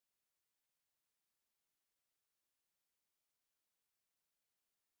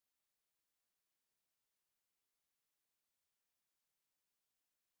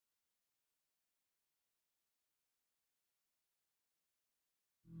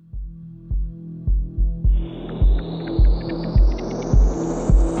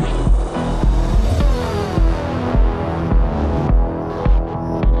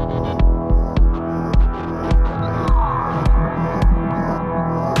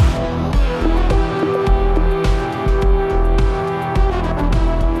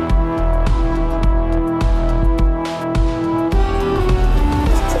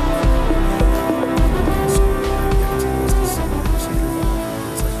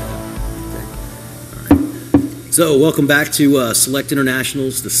So, welcome back to Select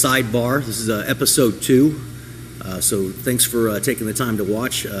International's The Sidebar. This is episode 2. So, thanks for taking the time to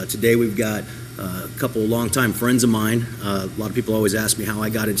watch. Today we've got a couple of longtime friends of mine. A lot of people always ask me how I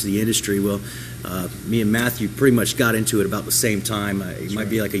got into the industry. Well, me and Matthew pretty much got into it about the same time. It might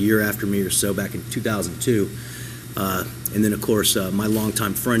be like a year after me or so, back in 2002. And then, of course, my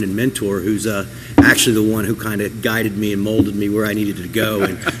longtime friend and mentor, who's actually the one who kind of guided me and molded me where I needed to go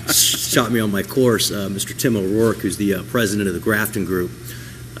and shot me on my course, Mr. Tim O'Rourke, who's the president of the Grafton Group.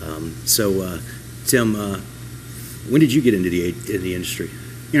 Tim, when did you get into the industry?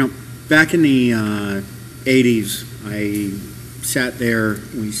 You know, back in the 80s, I sat there.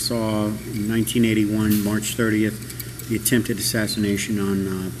 We saw in 1981, March 30th, the attempted assassination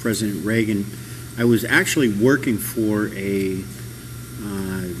on President Reagan. I was actually working for a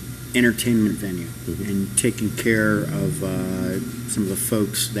entertainment venue and taking care of some of the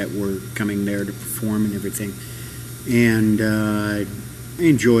folks that were coming there to perform and everything. And I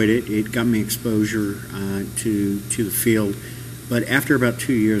enjoyed it. It got me exposure to the field. But after about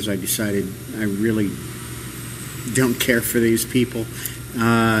 2 years, I decided I really don't care for these people.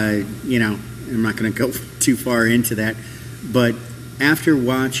 You know, I'm not going to go too far into that. But after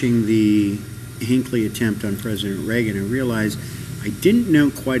watching the Hinckley attempt on President Reagan, I realized I didn't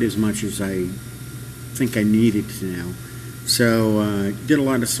know quite as much as I think I needed to know. So did a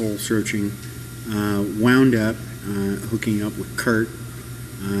lot of soul searching, wound up hooking up with Kurt,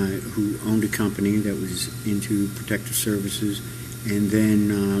 who owned a company that was into protective services, and then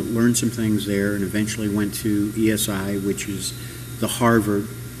learned some things there, and eventually went to ESI, which is the Harvard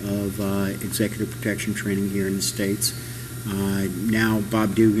of executive protection training here in the States. Now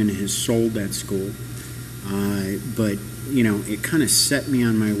Bob Dugan has sold that school, but you know, it kind of set me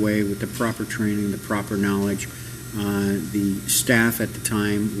on my way with the proper training, the proper knowledge. The staff at the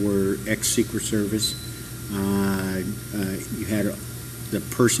time were ex-Secret Service. You had the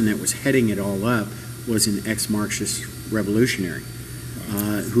person that was heading it all up was an ex-Marxist revolutionary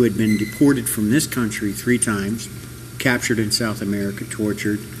who had been deported from this country 3 times, captured in South America,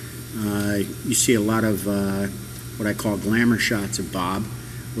 tortured. You see a lot of what I call glamour shots of Bob,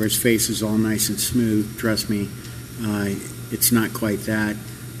 where his face is all nice and smooth. Trust me, it's not quite that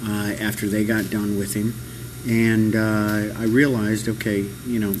after they got done with him. And I realized, okay,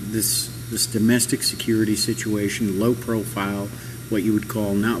 you know, this domestic security situation, low profile, what you would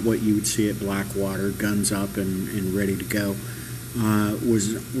call, not what you would see at Blackwater, guns up and ready to go,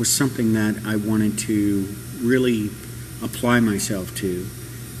 was something that I wanted to really apply myself to.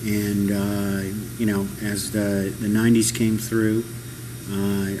 And, you know, as the 90s came through,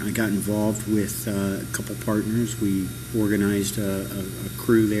 I got involved with a couple partners. We organized a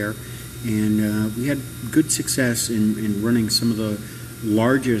crew there, and we had good success in running some of the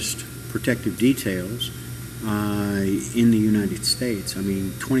largest protective details in the United States. I mean,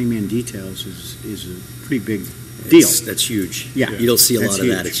 20-man details is a pretty big deal. That's huge. Yeah. You don't see a lot of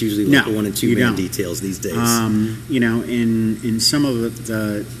that. It's usually like 1- and 2-man details these days. You know, in some of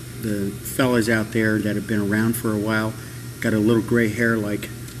the fellas out there that have been around for a while, got a little gray hair like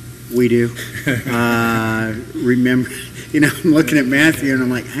we do. Remember, you know, I'm looking at Matthew and I'm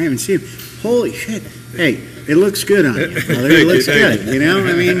like, I haven't seen him. Holy shit. Hey, it looks good on you. It looks good, you know?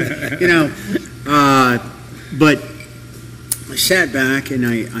 I mean, you know, but I sat back and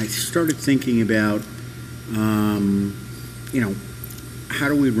I started thinking about, you know, how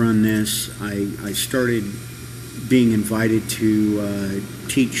do we run this? I started being invited to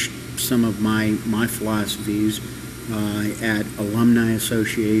teach some of my philosophies at alumni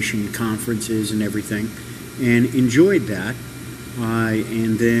association conferences and everything, and enjoyed that.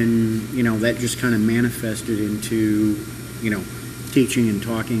 And then, you know, that just kind of manifested into, you know, teaching and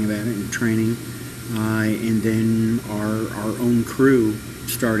talking about it and training. And then our own crew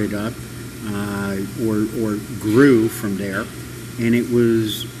started up, or grew from there, and it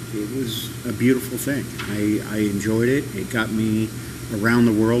was a beautiful thing. I enjoyed it. It got me around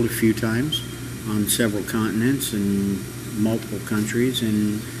the world a few times on several continents and multiple countries,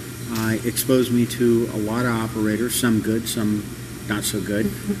 and exposed me to a lot of operators, some good, some not so good,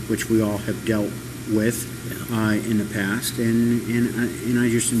 which we all have dealt with in the past, and I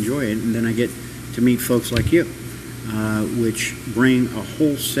just enjoy it. And then I get to meet folks like you, which bring a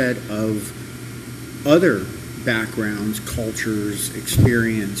whole set of other backgrounds, cultures,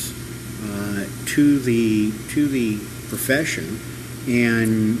 experience to the profession.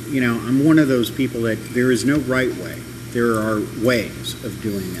 And you know, I'm one of those people that there is no right way. There are ways of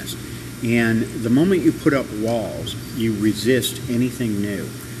doing this. And the moment you put up walls, you resist anything new.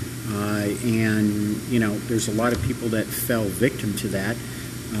 And you know, there's a lot of people that fell victim to that.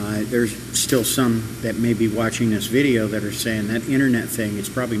 There's still some that may be watching this video that are saying that internet thing is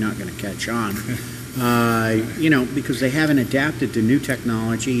probably not going to catch on, because they haven't adapted to new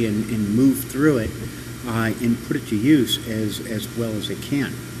technology and moved through it and put it to use as well as they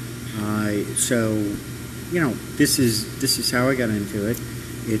can. This is how I got into it.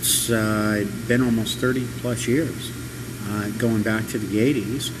 It's been almost 30 plus years, going back to the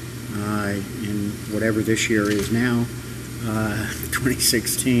 80s, and whatever this year is now,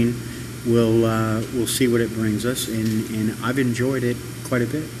 2016. We'll see what it brings us, and I've enjoyed it quite a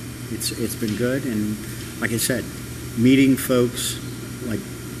bit. It's been good, and like I said, meeting folks like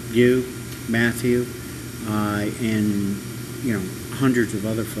you, Matthew, and hundreds of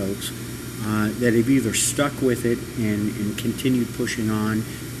other folks that have either stuck with it and continued pushing on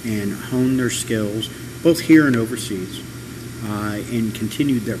and honed their skills, both here and overseas, and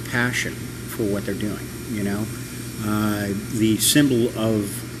continued their passion for what they're doing. The symbol of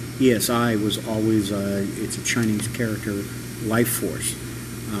ESI was always it's a Chinese character, life force,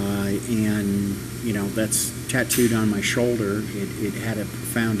 and that's tattooed on my shoulder. It had a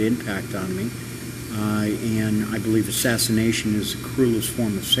profound impact on me, and I believe assassination is the cruelest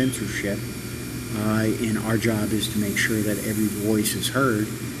form of censorship, and our job is to make sure that every voice is heard.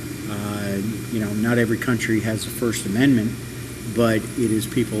 Not every country has the First Amendment, but it is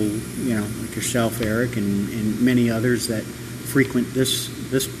people, like yourself, Eric, and many others that frequent this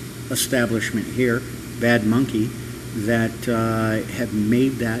establishment here, Bad Monkey, that have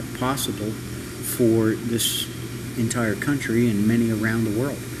made that possible for this entire country and many around the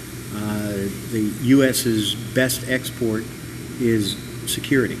world. The U.S.'s best export is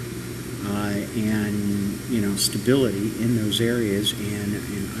security and stability in those areas, and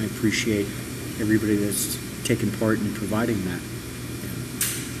I appreciate everybody that's taken part in providing that.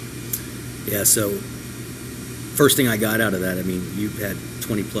 Yeah, so first thing I got out of that, you've had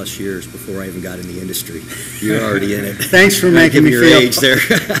 20 plus years before I even got in the industry. You're already in it. Thanks for making me your feel age there.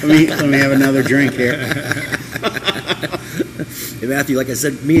 let me have another drink here. Hey, Matthew, like I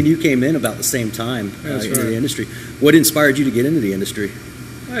said, me and you came in about the same time into right. the industry. What inspired you to get into the industry?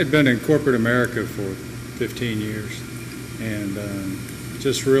 I had been in corporate America for 15 years, and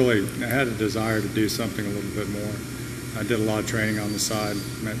just really I had a desire to do something a little bit more. I did a lot of training on the side,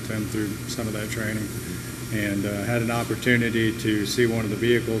 met Tim through some of that training, and had an opportunity to see one of the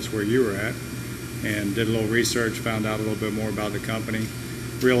vehicles where you were at, and did a little research, found out a little bit more about the company,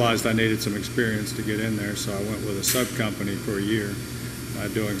 realized I needed some experience to get in there, so I went with a sub-company for a year,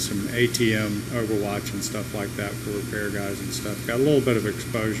 doing some ATM, Overwatch, and stuff like that for repair guys and stuff. Got a little bit of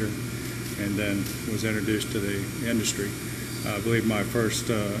exposure, and then was introduced to the industry. I believe my first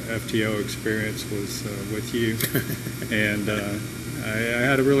FTO experience was with you, and I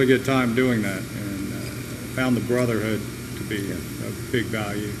had a really good time doing that, and found the brotherhood to be a big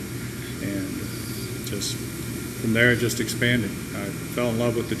value, and just from there it just expanded. I fell in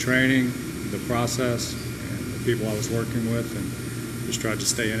love with the training, the process, and the people I was working with, and just tried to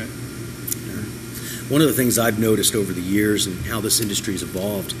stay in it. One of the things I've noticed over the years and how this industry has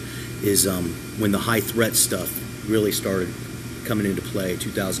evolved is when the high threat stuff really started coming into play,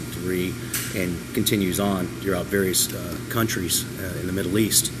 2003, and continues on throughout various countries in the Middle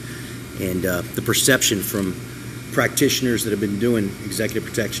East. And the perception from practitioners that have been doing executive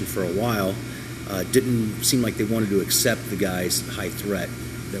protection for a while didn't seem like they wanted to accept the guys high threat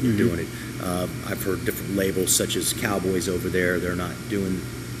that were doing it. I've heard different labels such as cowboys over there. They're not doing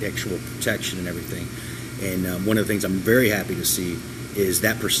the actual protection and everything. And one of the things I'm very happy to see is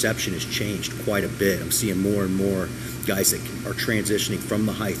that perception has changed quite a bit. I'm seeing more and more guys that are transitioning from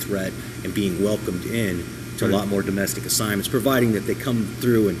the high threat and being welcomed in to a lot more domestic assignments, providing that they come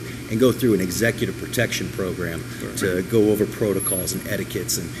through and go through an executive protection program to go over protocols and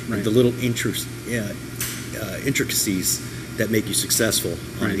etiquettes and the little intricacies that make you successful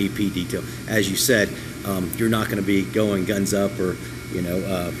on an EP detail. As you said, you're not going to be going guns up or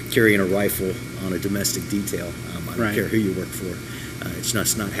carrying a rifle on a domestic detail. I don't care who you work for. It's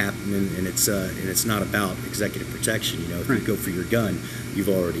not happening, and it's not about executive protection. If you go for your gun, you've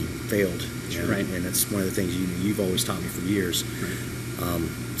already failed. And that's one of the things you've always taught me for years.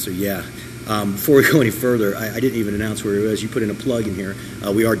 Before we go any further, I didn't even announce where it was. You put in a plug in here.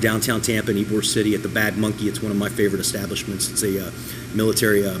 We are downtown Tampa in Ybor City at the Bad Monkey. It's one of my favorite establishments. It's a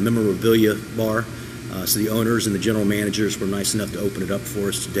military memorabilia bar. So the owners and the general managers were nice enough to open it up for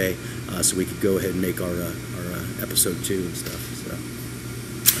us today, so we could go ahead and make our episode 2 and stuff. So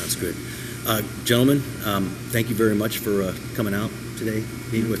that's good. Gentlemen, thank you very much for coming out today,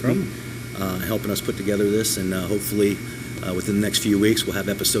 meeting with me, helping us put together this, and hopefully within the next few weeks we'll have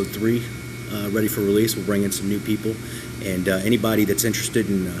episode 3 ready for release. We'll bring in some new people, and anybody that's interested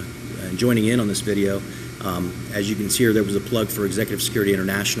in joining in on this video, as you can see here, there was a plug for Executive Security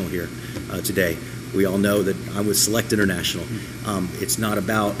International here today. We all know that I'm with Select International. It's not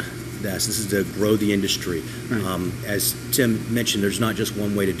about this. This is to grow the industry. Right. As Tim mentioned, there's not just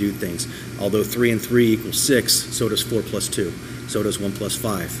one way to do things. Although 3 and 3 equals 6, so does 4 plus 2. So does 1 plus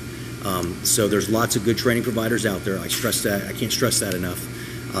 5. So there's lots of good training providers out there. I stress that. I can't stress that enough.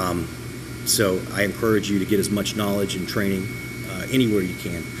 So I encourage you to get as much knowledge and training anywhere you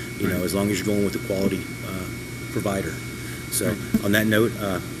can. You know, as long as you're going with a quality provider. So on that note,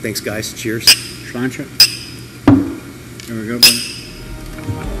 thanks guys. Cheers. Slancha. There we go, brother.